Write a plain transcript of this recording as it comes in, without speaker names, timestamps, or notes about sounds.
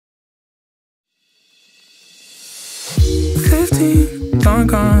16, gone,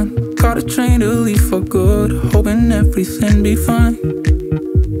 gone. Caught a train to leave for good, hoping everything be fine.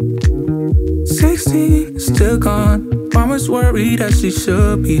 16, still gone. Mama's worried as she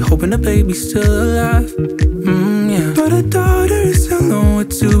should be, hoping the baby's still alive. Yeah. But her daughter is still nowhere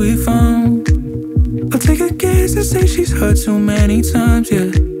to be found. I'll take a guess and say she's heard too many times, yeah.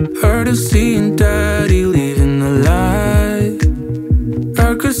 Heard of seeing daddy leaving alive.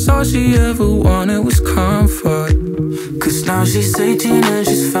 Her cause all she ever wanted was comfort. Cause now she's 18 and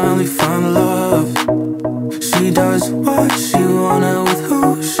she's finally found love. She does what she wanna with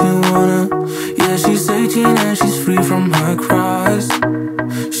who she wanna. Yeah, she's 18 and she's free from her cries.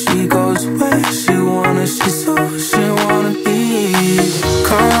 She goes where she wanna, she's who she wanna be.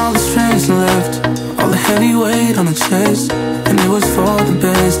 Cut all the strings and left all the heavy weight on her chest, and it was for the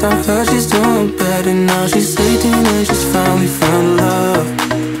best. I heard she's doing better now. She's 18 and she's finally found love.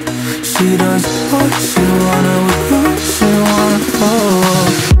 She does what she wanna with who she wanna. Oh.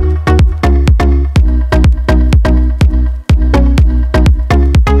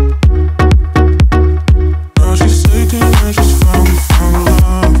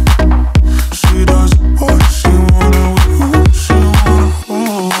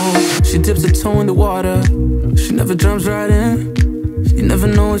 Jumps right in. You never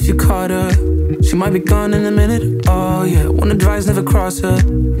know if you caught her. She might be gone in a minute. Oh yeah, wanna drives never cross her.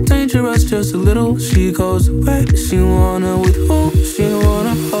 Dangerous just a little. She goes where she wanna with who she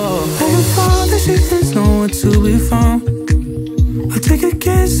wanna. Oh, her father, she's nowhere to be found. I take a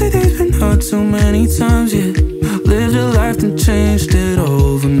guess that they've been hurt too many times. Yeah, lived a life and changed it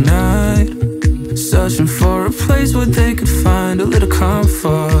overnight. Searching for a place where they could find a little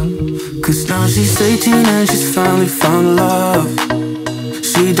comfort. Cause now she's 18 and she's finally found love.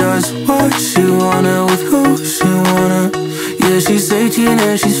 She does what she wanna with who she wanna. Yeah, she's 18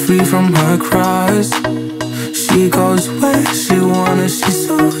 and she's free from her cries. She goes where she wanna, she's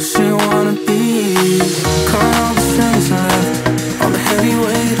who she wanna be. Cut all the strings and left all the heavy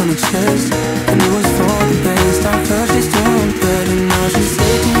weight on her chest, and it was for the best. I heard